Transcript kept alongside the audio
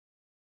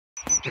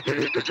Hello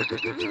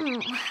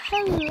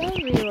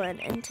everyone,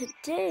 and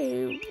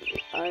today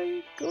we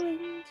are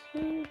going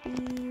to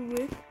be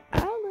with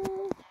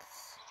Alex.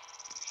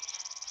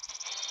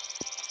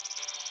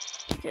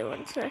 Okay,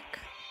 one sec.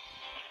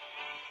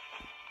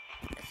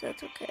 If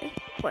that's okay.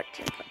 What?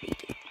 Let me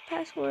get the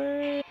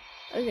password.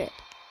 Okay.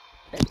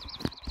 Ready.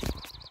 It's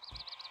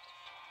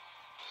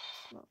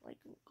not like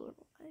I'm going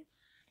live.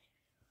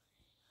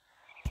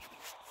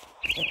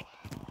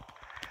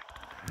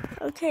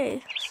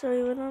 Okay, so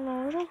we went on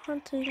a little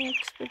hunting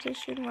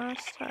expedition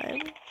last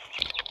time.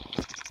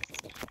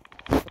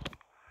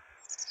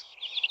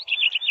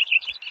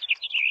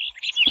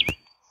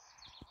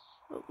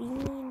 But we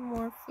need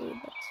more food,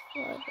 that's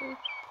further.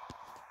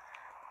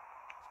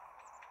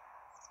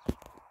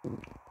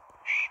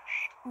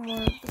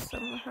 More of the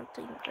summer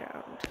hunting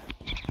ground.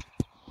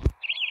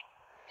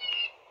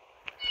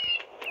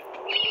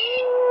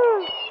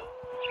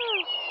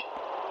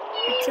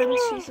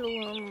 Since she's a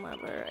lone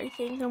mother, I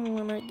think I'm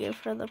gonna give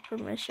her the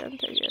permission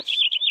to just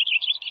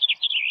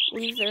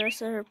leave the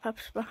rest of her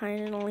pups behind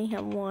and only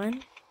have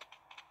one.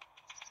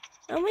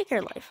 It'll make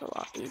her life a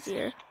lot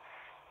easier.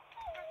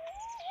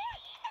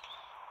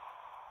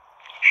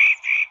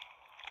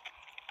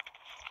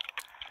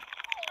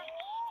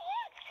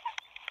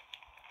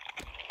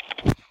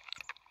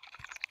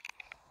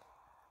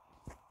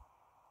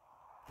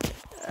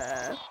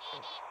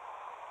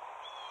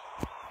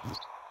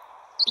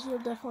 He'll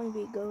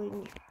definitely be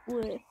going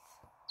with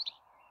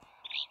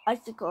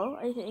Icicle,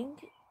 I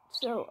think.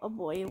 So a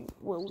boy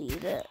will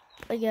lead it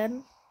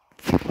again.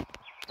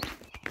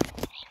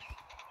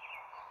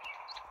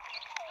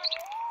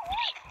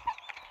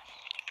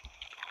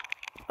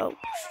 Oh,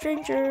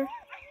 stranger.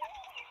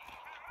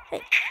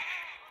 Hey.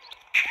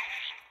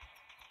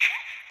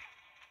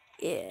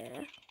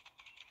 Yeah.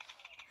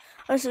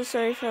 I'm so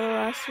sorry for the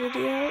last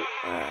video.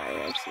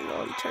 I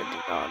accidentally turned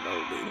it on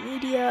only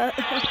media.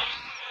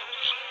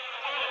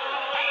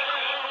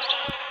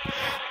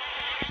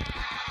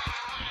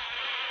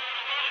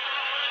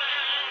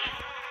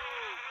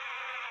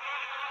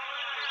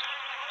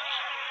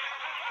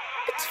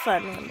 It's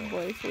fun when the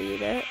boys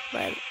lead it,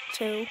 but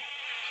too.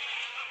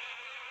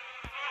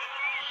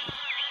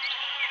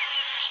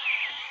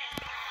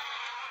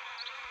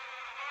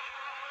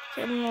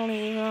 I'm gonna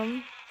leave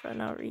them for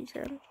no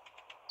reason.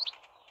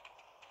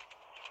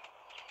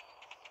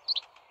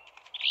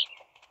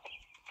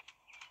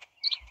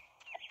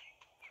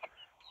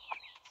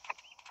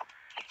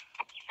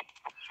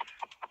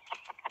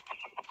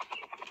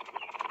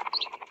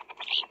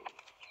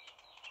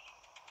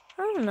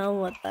 I don't know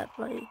what that's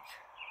like.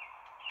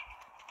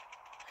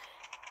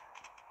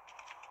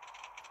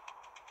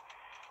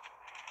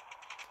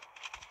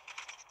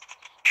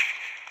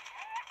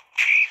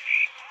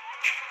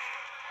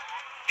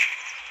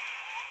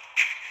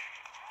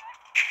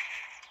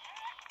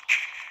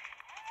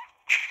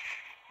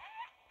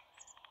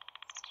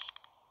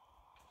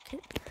 Okay,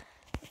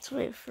 let's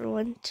wait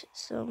for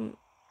some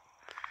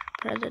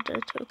predator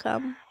to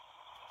come.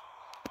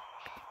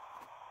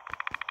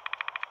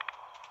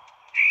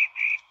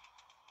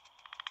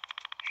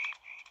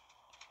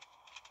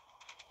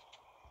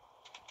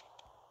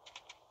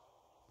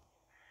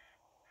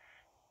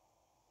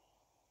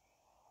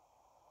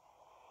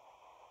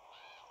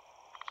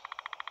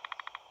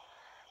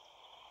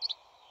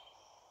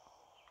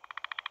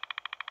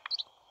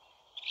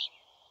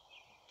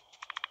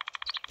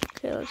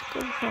 Okay, let's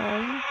go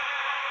home.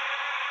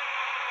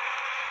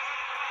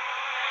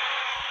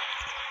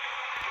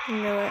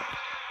 Knew it.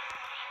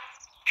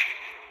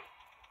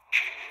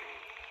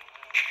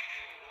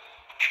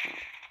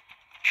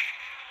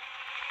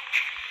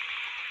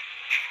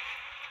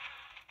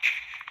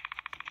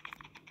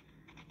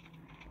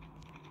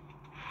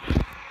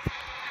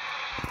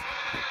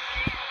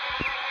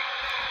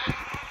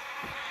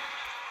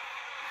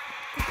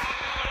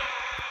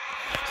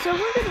 So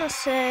we're gonna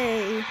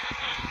say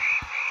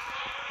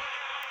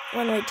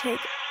when we take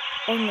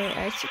only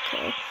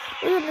Icicle,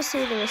 we're gonna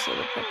say the rest of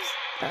the pups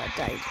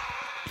died.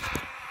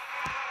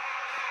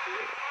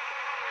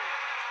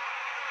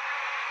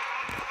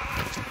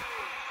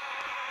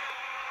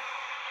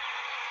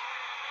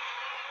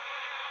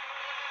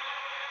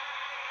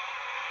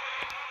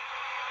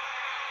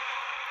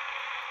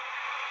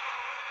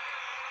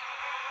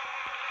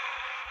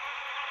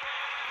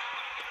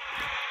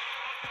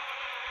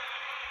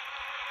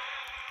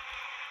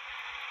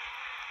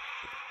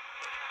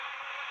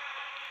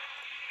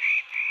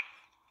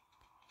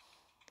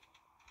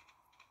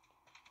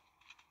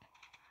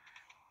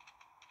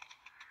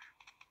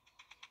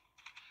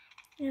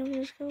 Yeah, I'm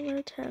just gonna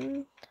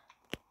pretend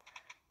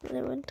that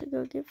I went to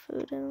go get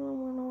food and I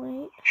wanna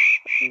wait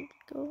and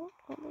go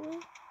all the way.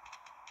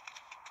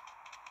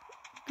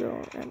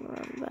 Go and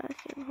run back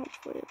and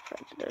hopefully a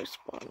predator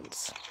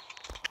spawns.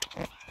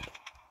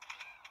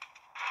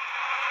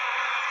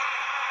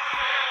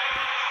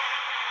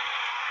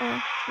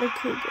 Oh, the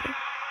cougar.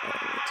 I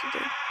don't know what to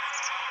do.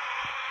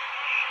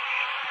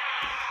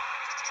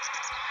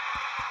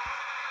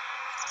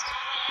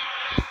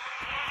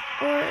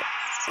 Or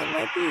it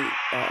might be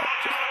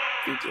just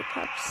Feed your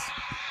pups.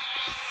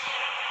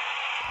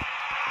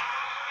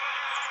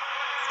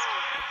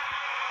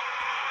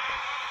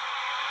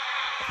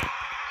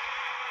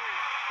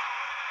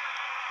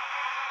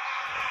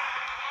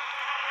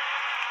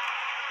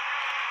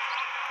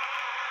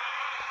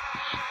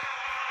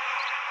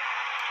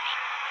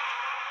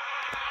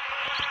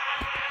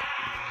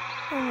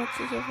 How much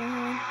is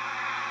everyone?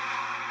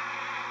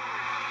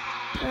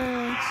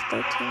 It's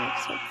 13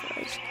 except for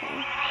ice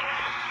cream.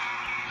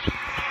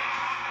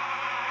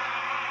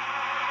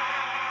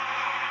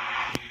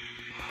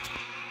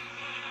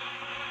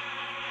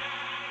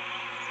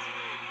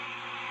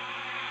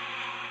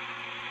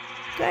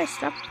 Guys,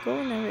 stop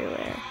going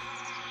everywhere.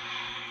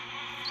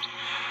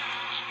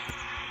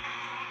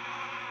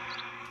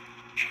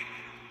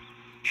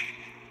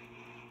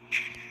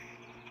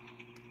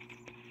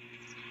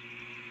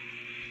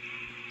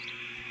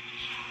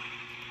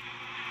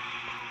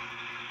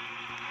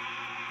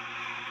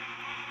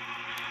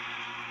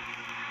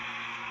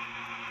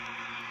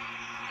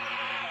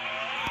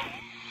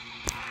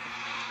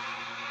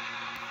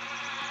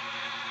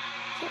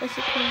 I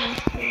suppose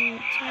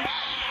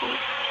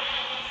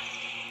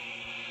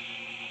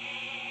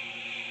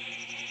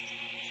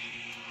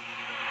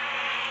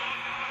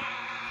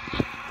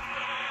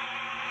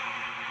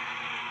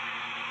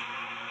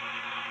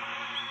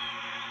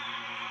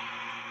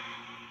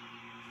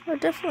I'll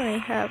definitely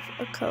have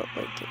a coat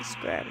like his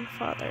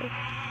grandfather.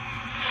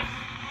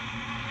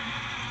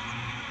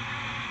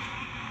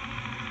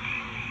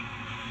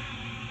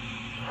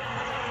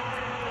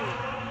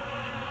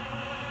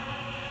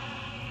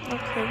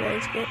 Okay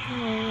guys, get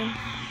moving.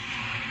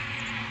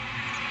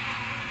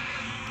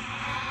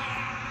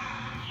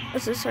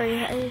 So sorry,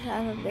 I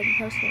haven't been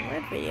posting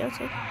red videos,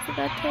 so I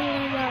forgot to tell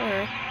you about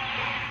her.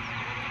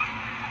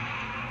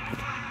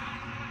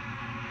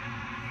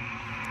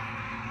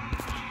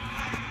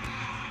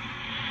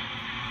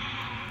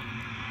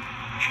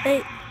 Hey,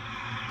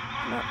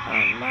 not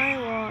on my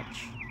watch.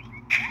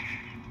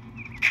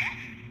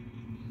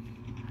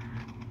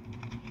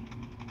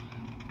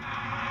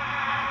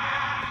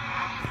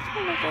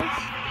 Oh my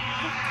gosh.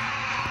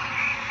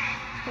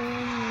 So I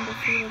need to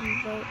feed them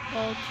about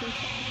all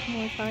 2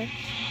 more times.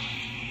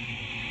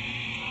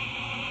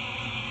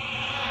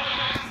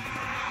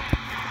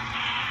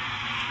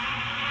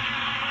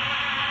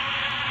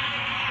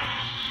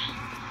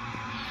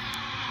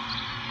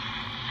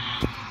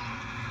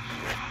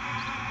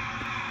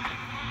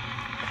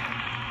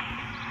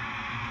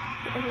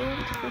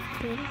 Everyone's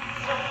 15.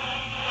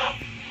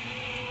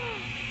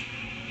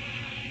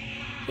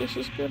 Okay,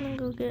 she's gonna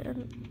go get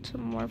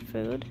some more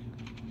food.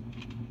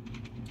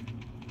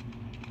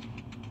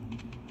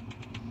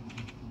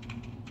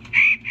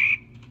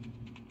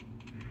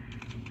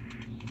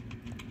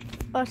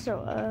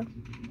 Also,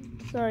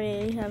 sorry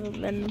I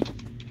haven't been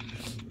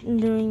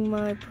doing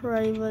my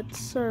private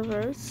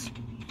servers.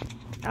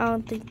 I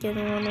don't think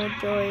anyone will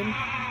join.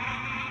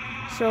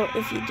 So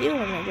if you do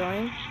want to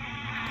join,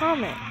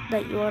 comment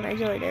that you want to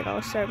join and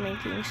I'll start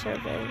making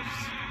servers.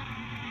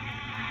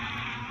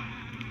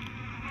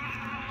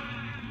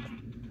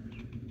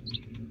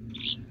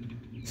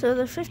 So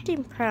they're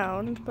 15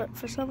 pounds, but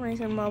for some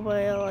reason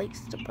Mobile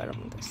likes to put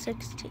them to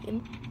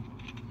 16.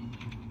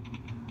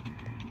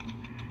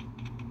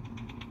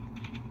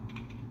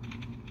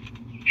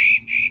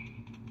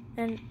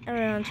 And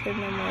everyone's heard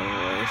my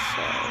voice,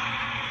 so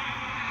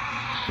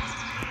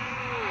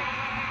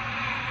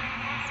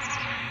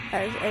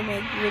as I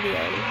make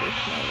videos with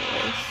my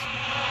voice.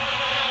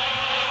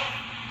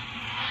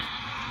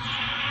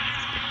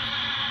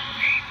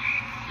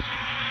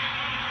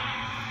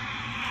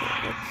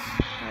 Okay, let's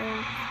try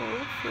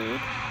full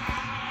food.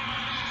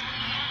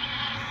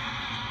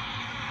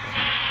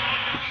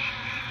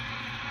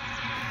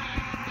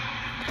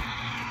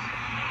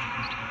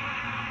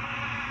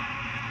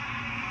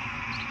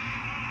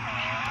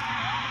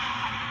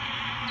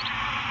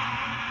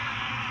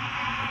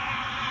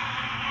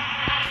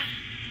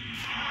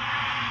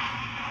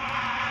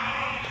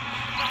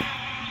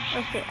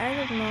 Okay, I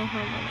don't know how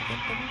I'm gonna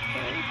get them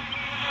killed.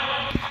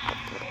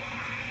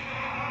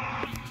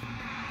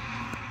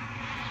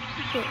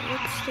 Okay,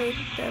 let's take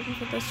them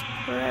for this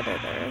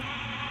predator.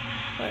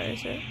 Where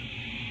is it?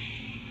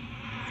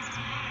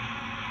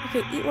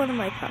 Okay, eat one of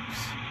my pups.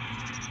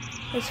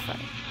 It's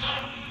fine.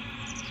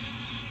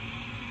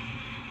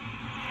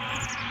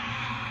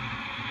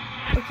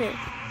 Okay.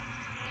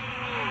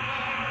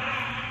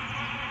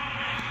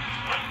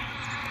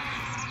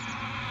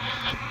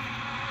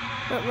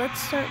 But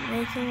let's start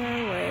making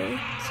our way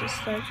to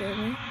start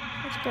journey.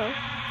 Let's go.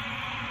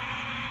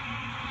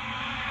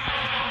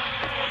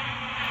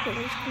 Okay,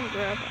 we're just gonna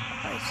grab a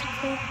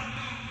bicycle.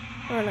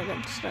 We're not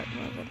gonna start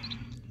moving.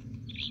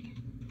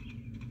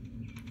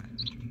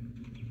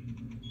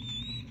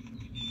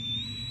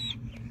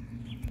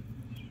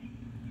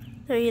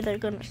 They're either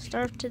gonna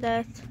starve to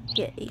death,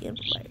 get eaten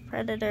by a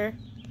predator,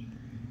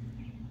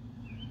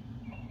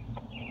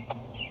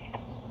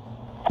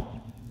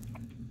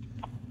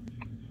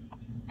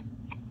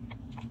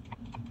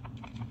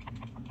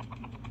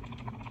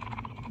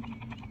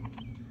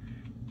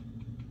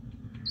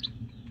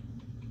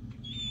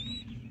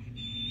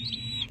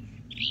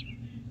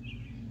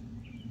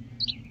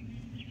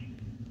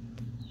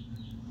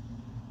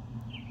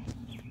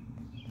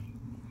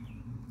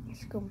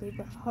 gonna be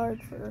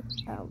hard for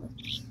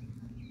Alex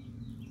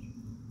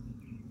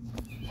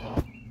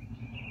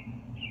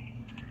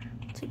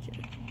to do.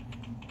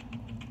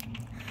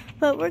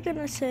 But we're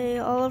gonna say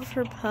all of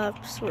her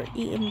pups were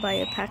eaten by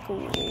a pack of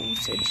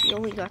wolves, and she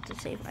only got to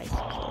save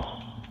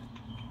Icicle.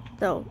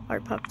 Though our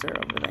pups are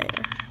over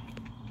there.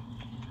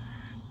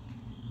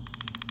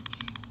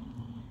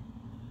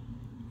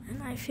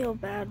 And I feel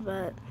bad,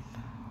 but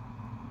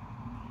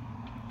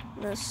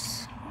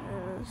this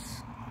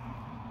is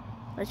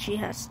but she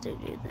has to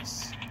do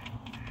this.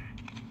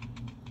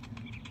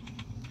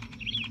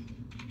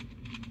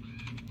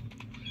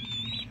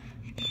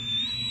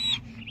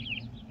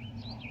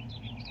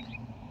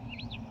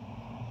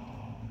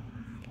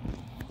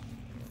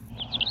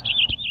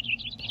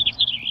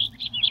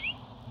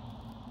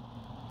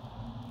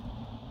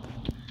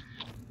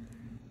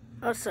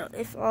 Also,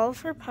 if all of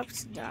her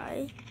pups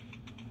die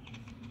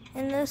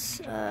in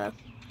this,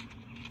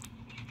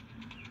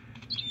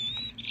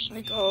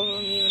 like all of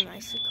them, even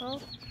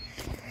Icicle,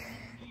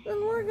 then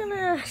we're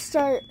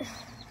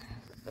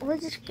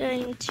just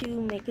going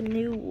to make a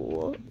new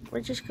rule.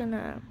 We're just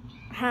gonna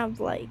have,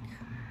 like,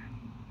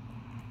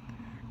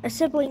 a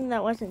sibling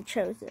that wasn't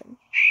chosen.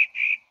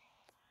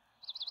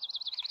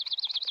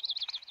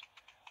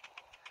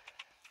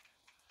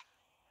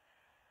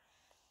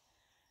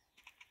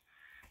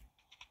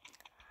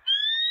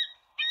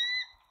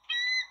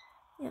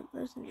 Yep,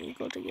 there's an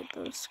eagle to get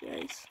those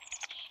guys.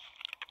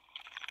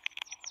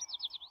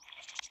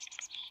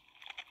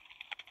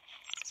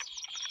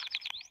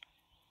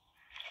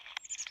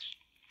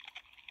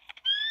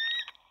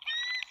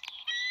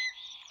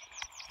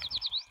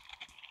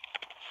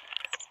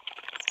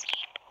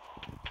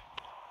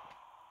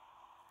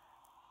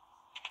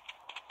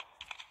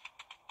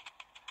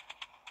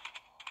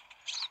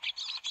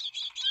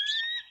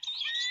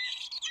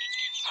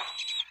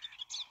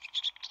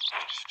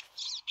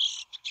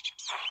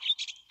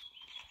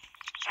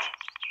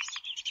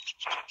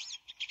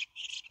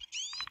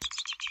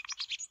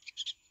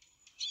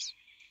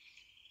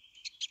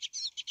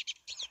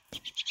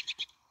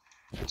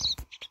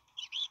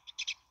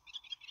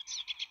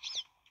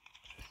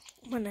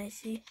 When I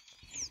see,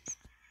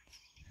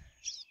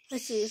 so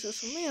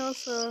something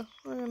else,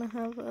 we're gonna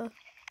have a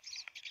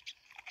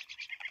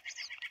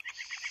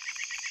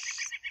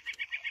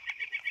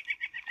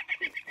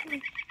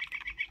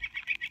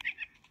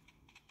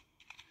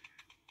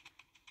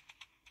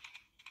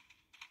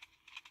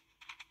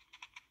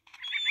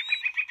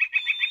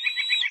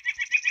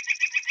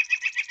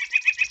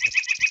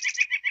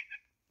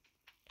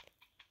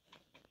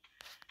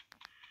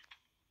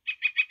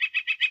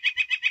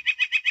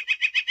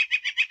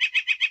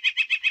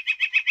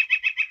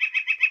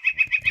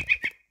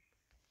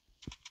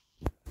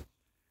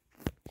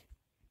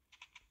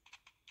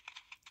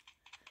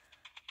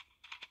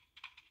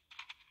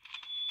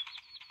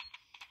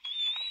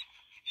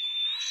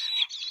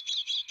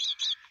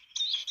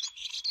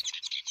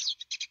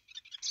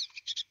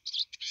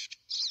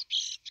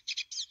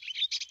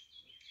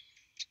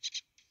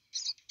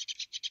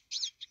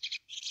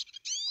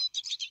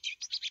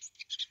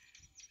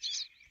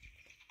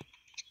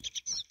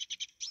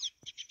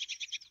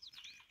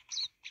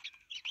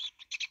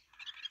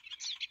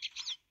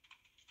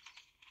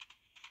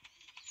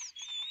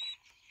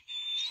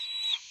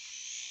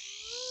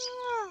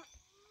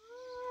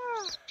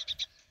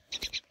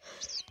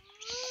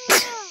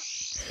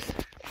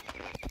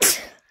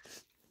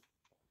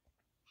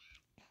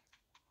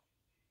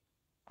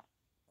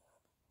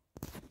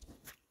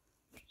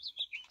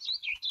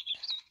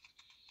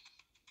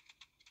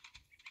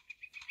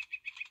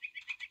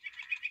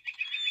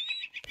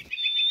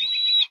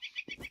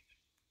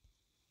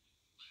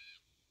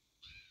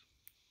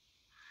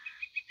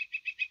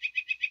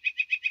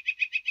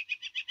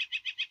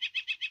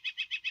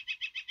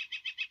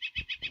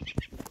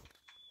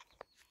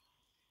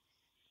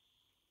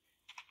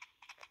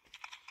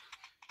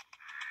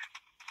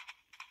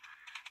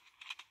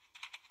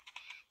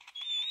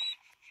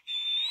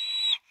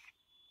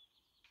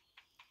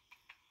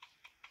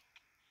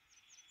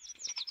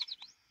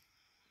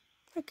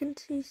I can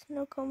see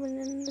snow coming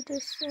in the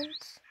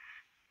distance.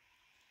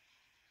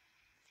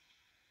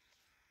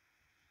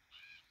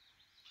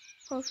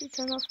 Oh, if you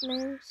turn off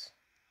names,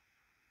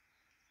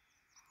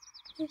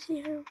 you see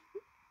her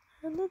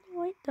little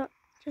white dot,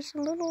 just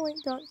a little white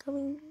dot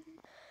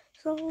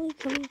slowly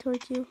coming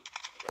towards you.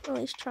 At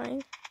least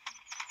trying.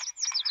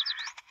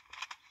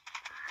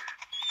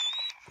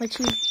 But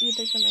she's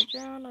either gonna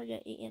drown or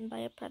get eaten by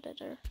a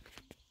predator.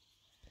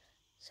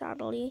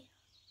 Sadly.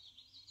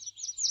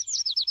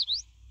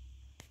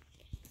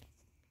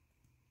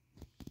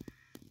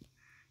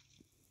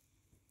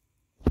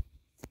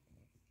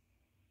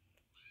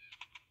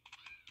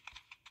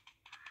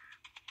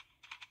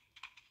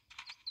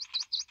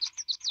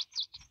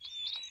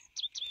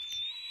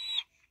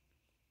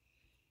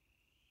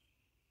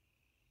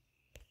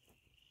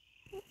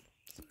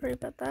 Sorry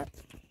about that.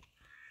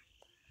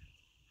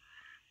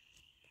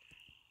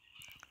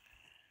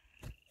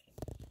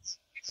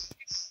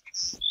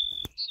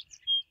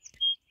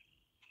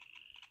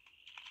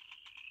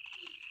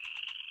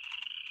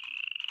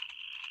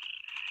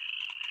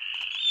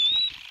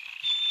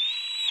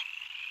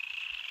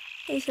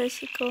 Hey,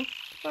 Sesiko,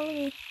 follow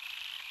me.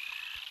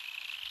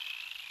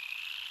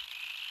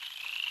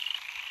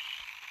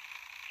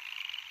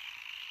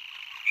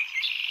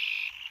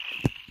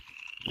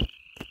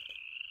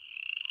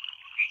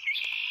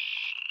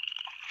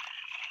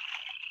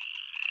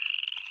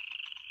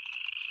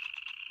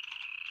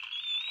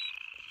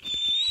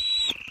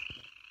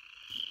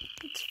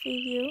 Let's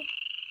feed you.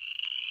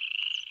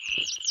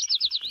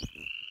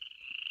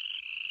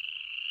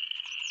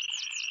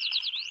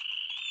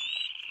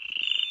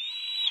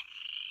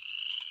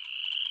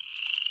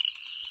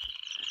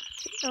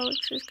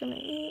 Alex is gonna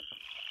eat.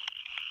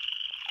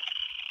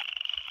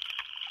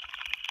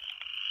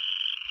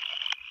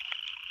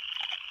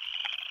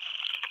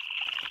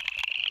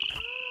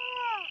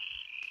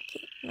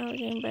 Okay, now we're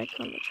getting back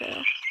on the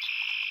trail.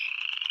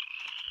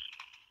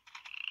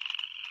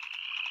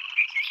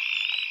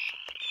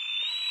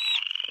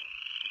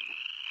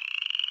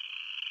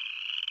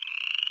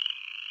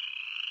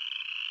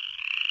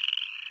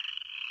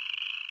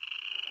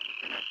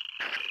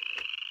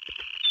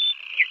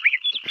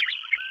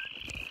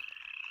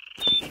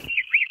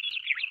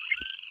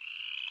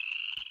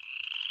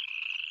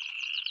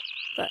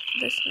 But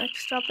this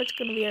next stop is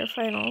gonna be our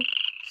final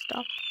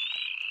stop.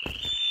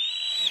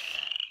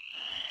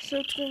 So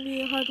it's gonna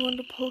be a hard one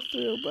to pull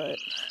through, but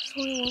it's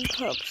only one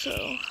pup,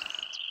 so.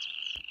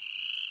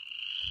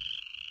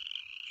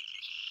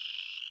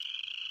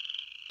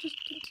 Just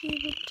continue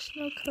the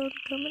snow cone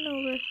coming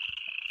over.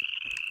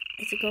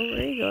 Is it go? Where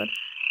are you going?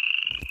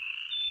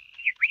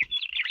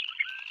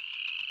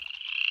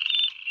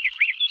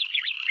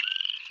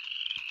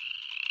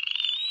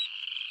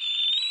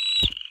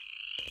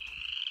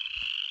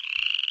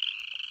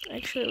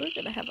 Actually, we're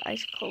gonna have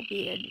Icicle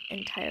be an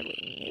entirely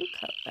new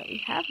coat that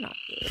we have not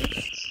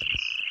used.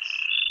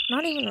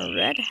 Not even a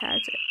red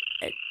has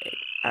it.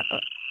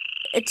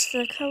 It's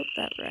the coat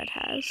that red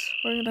has.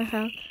 We're gonna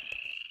have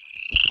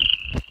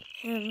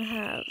him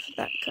have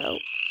that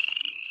coat.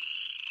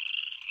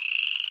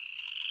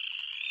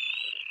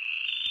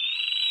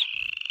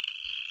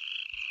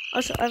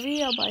 Also,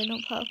 every albino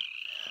pup,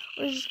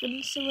 we're just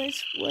gonna say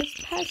was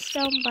passed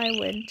down by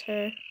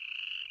Winter /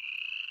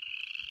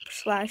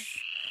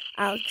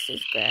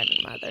 Alex's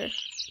grandmother,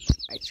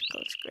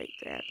 Icicle's great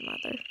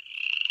grandmother.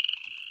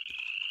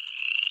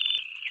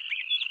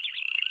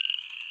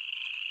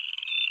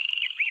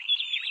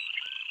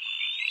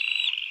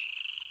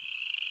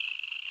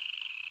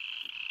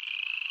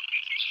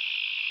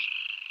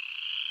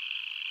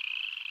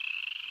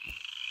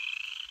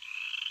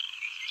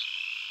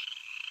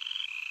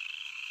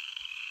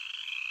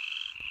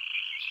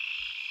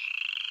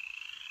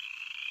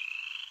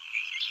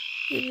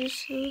 You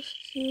just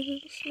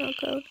see the snow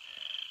cone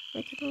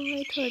making their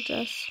way towards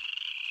us.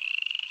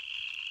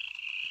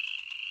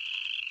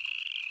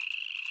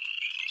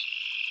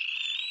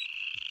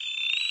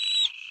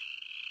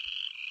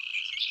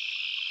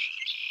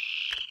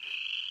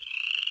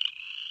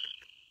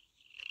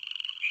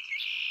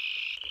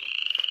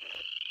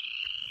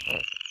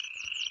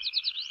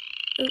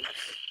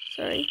 Oops,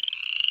 sorry.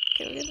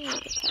 Okay, we're gonna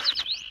make it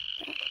past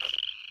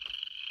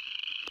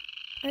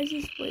that.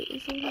 Izzy's weight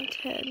is only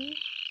 10.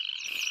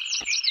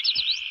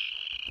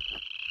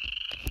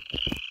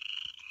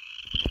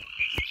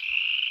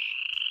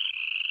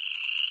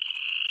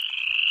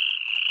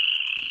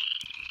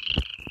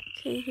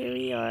 Okay, here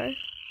we are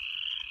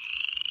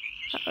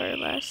at our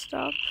last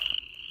stop.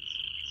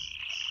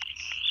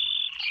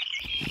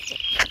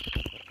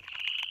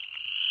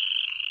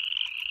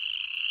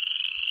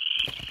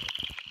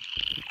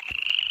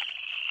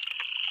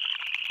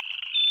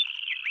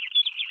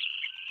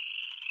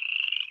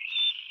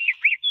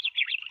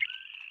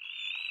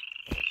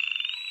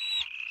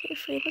 Okay,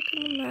 if we look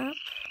on the map,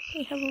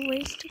 we have a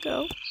ways to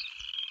go.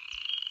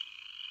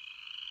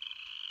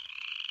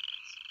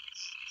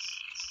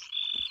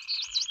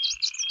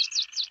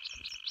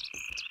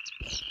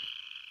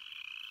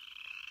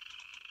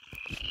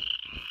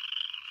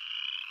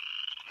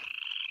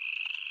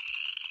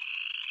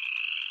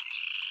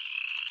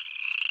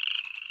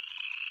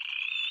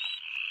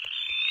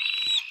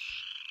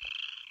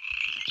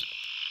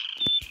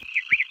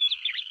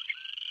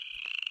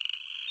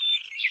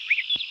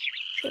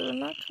 Okay, we're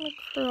not gonna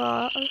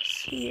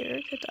cross here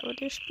because that would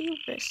just be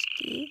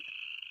risky.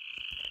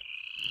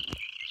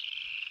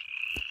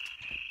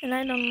 And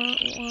I do not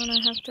want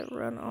to have to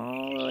run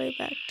all the way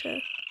back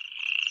to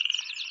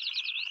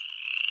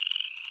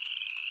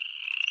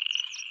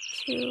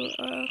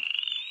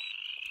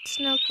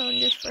snow cone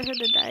just for her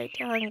to die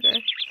to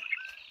hunger.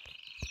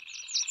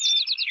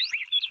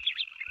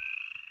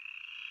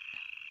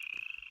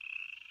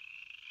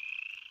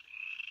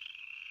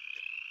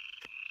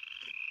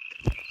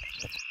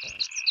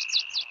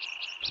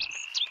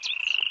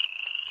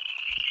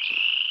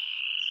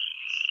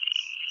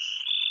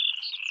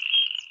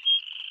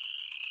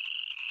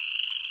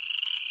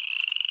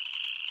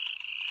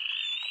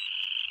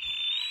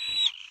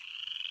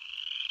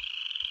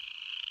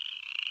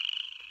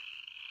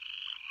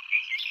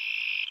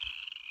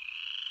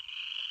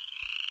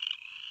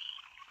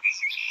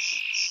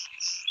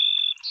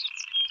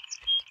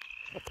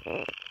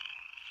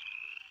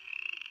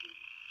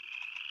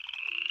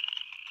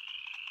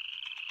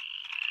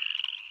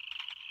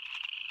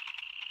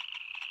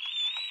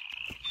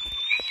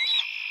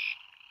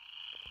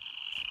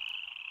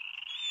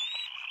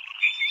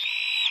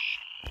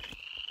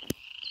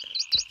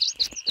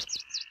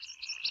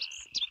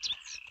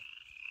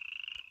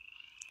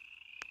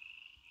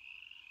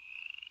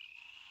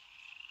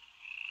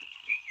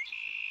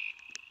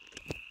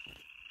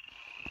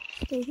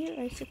 Okay, here,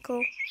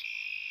 icicle.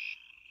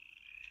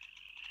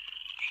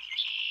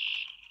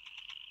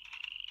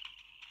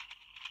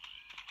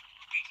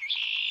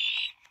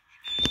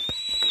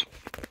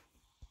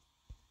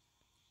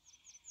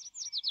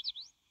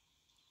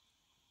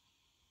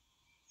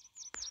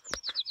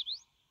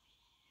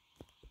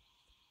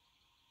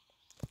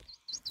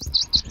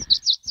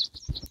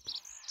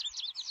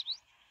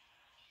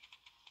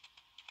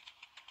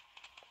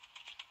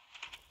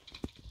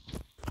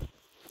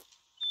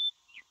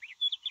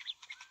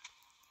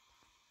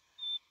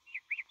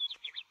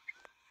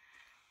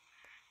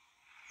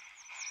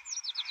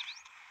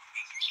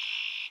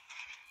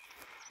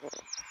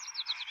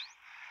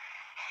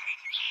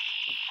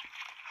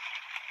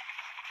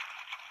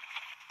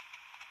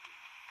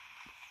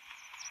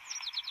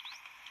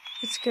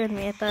 It scared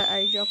me. I thought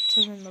I dropped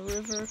him in the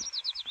river.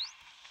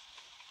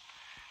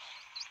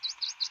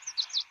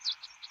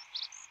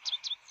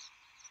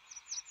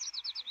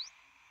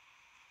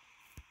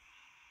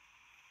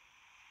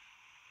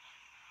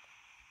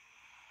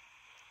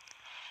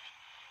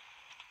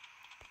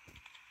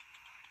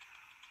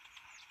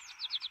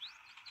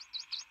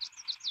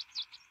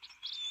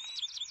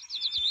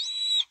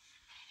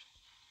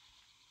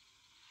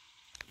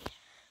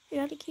 We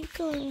gotta keep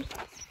going.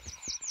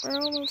 We're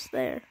almost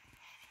there.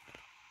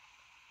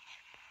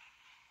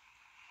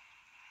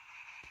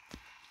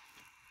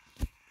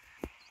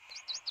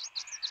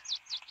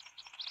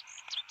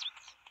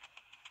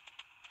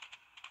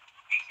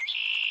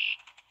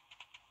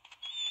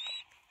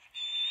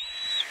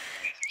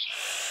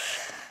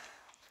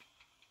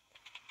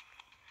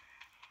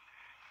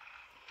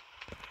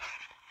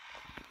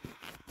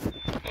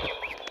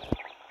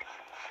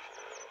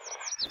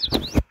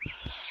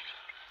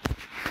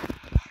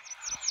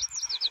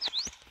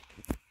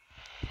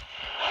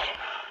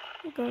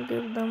 We're gonna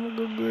give them a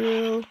good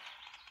grill.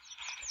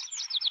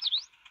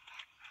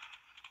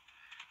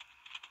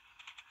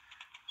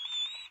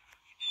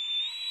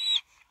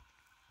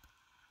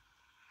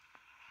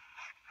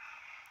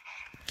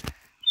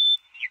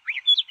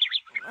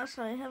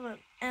 Also, I have an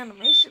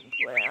animation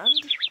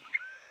planned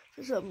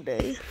for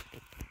someday.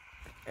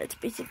 It's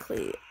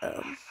basically,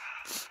 I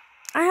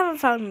haven't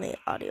found the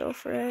audio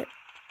for it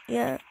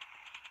yet.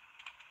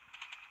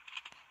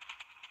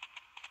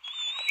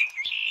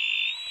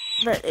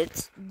 But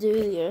it's Do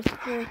the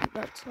Earthquake,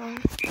 that song.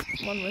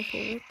 One of my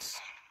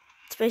favorites.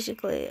 It's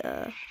basically,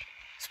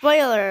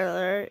 spoiler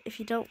alert, if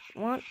you don't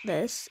want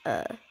this,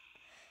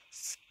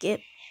 skip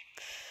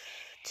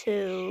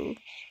to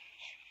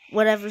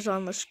whatever's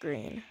on the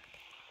screen.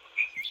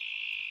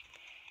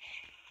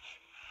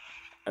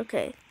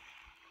 Okay.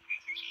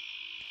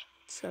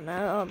 So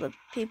now all the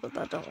people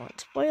that don't want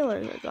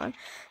spoilers are gone.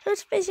 So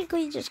it's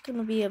basically just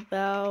gonna be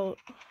about,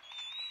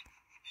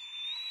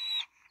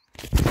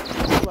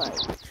 like,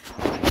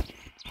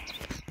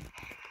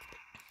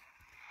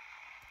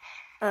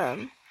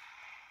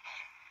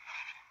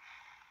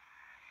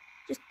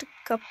 just a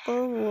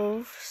couple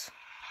wolves.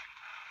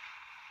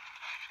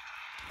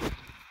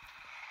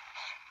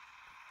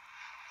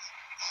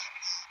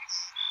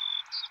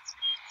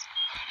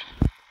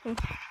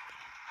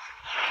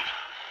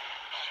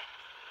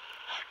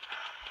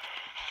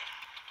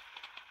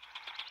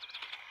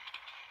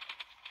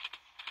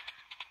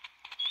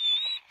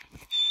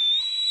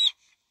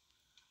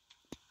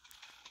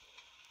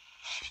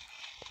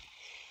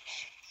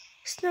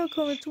 Snow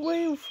comet's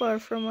way far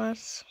from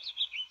us.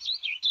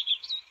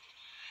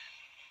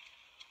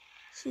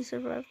 She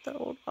survived the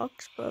old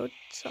oxbow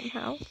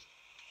somehow.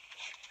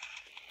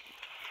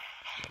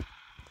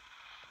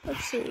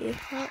 Let's see.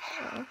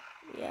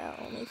 Yeah,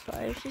 only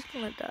 5. She's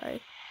gonna die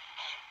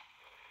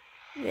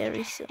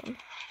very soon.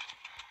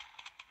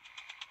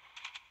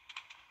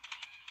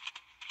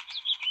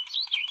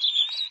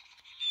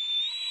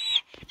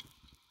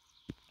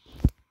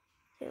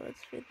 Okay,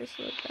 let's feed this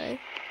little guy.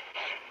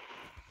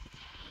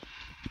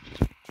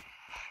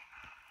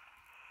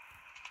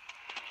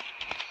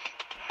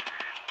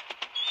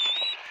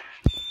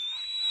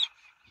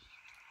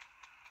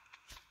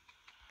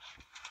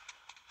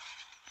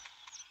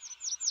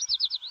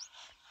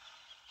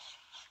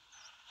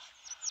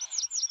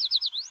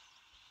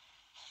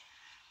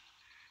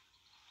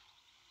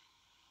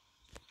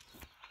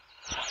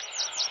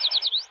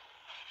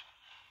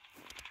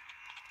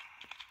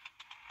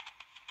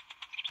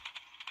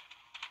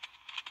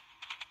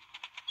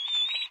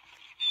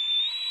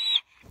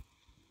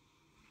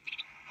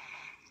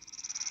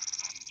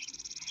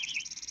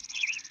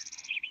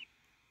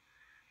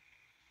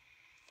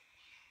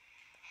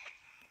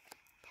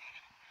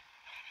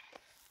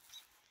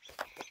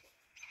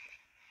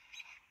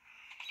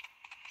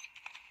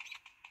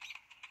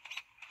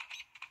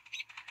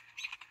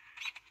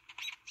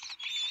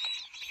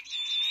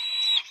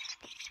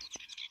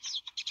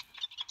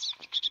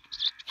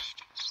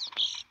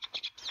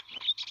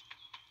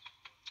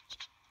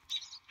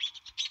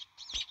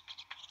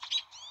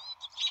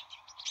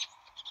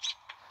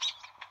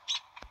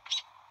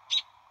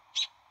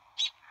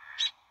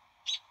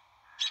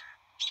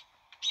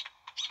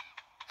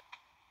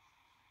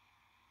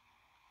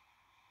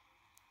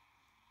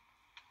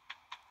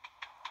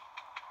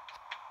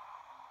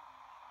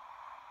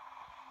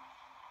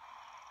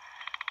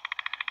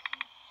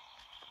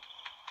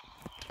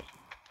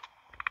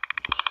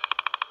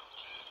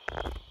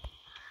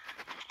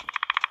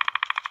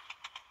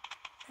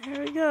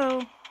 Here we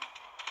go.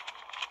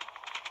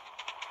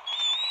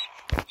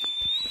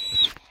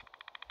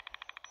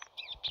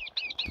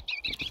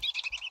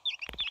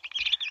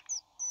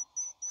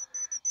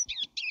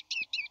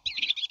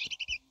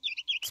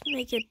 Let's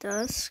make it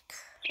dusk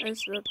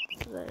as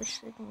the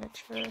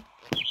signature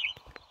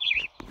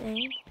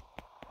thing.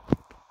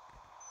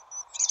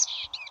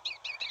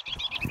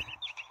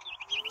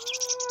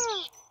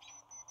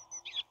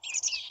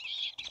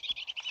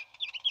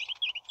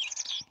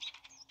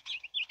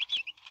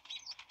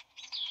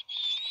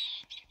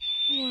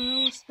 We're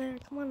almost there.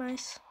 Come on,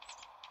 Ice.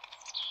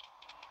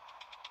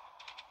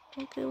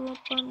 Don't give up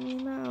on me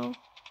now.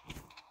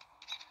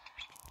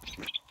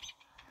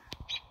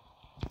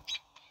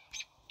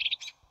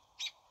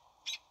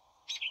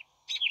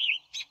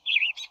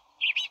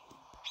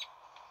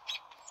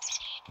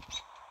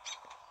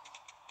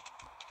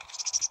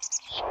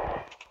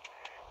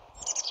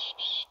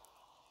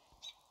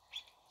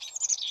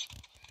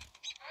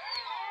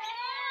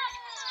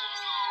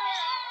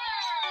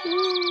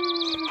 Ooh.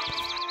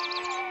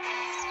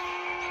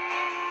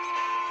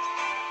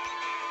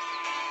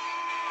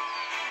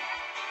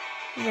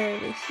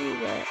 Barely see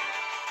that.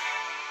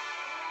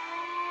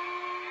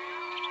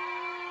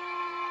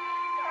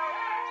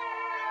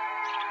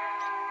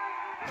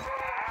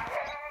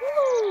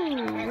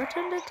 Woo!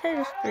 Return to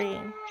title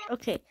screen.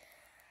 Okay.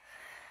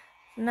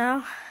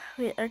 Now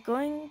we are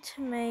going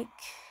to make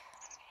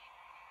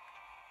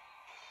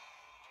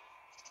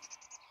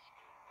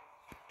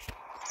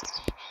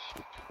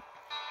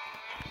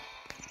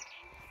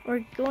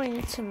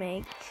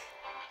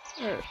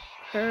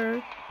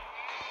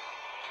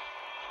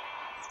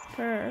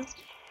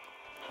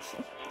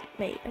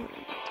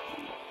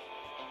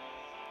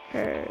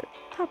her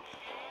pup.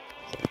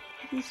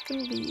 He's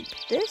gonna be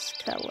this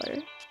color.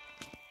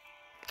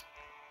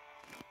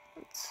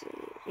 Let's see.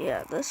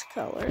 Yeah, this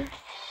color.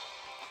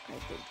 I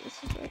think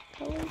this is that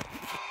color.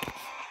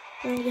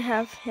 Then we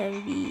have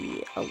him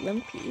be a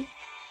Limpy.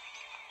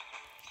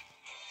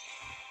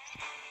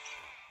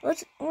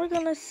 We're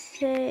gonna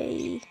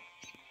say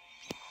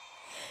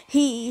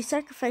he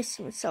sacrificed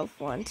himself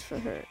once for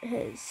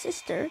his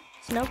sister,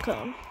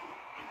 Snowcone.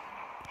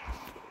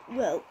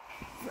 Well,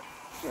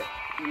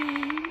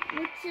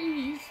 let's say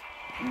he's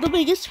the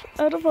biggest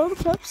out of all the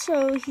pups,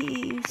 so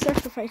he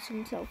sacrificed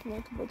himself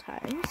multiple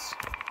times.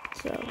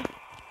 So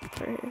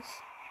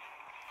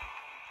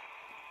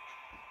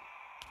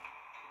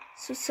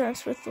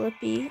starts with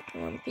Limpy,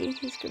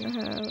 he's gonna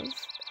have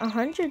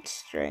 100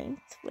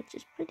 strength, which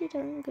is pretty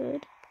darn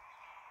good.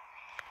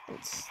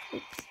 It's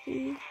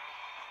 60.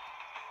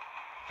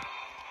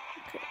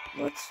 Okay,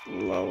 let's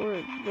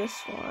lower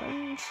this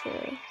one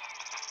to...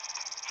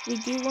 We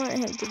do want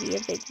him to be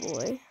a big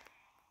boy,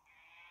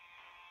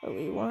 but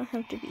we want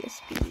him to be a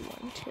speedy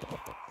one too,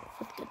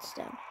 with good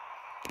stuff.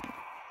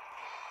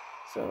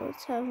 So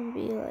let's have him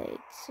be like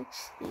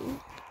 60.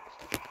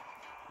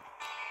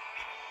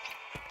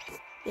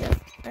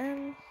 Yep,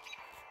 and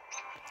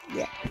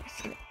yeah,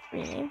 let's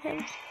rename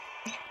him.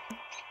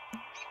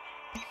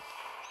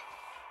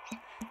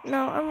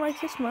 Now, unlike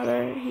his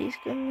mother, he's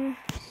gonna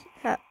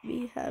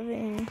be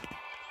having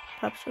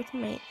pups with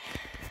me.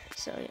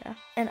 So yeah,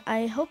 and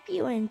I hope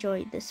you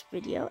enjoyed this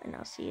video, and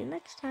I'll see you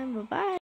next time. Bye bye.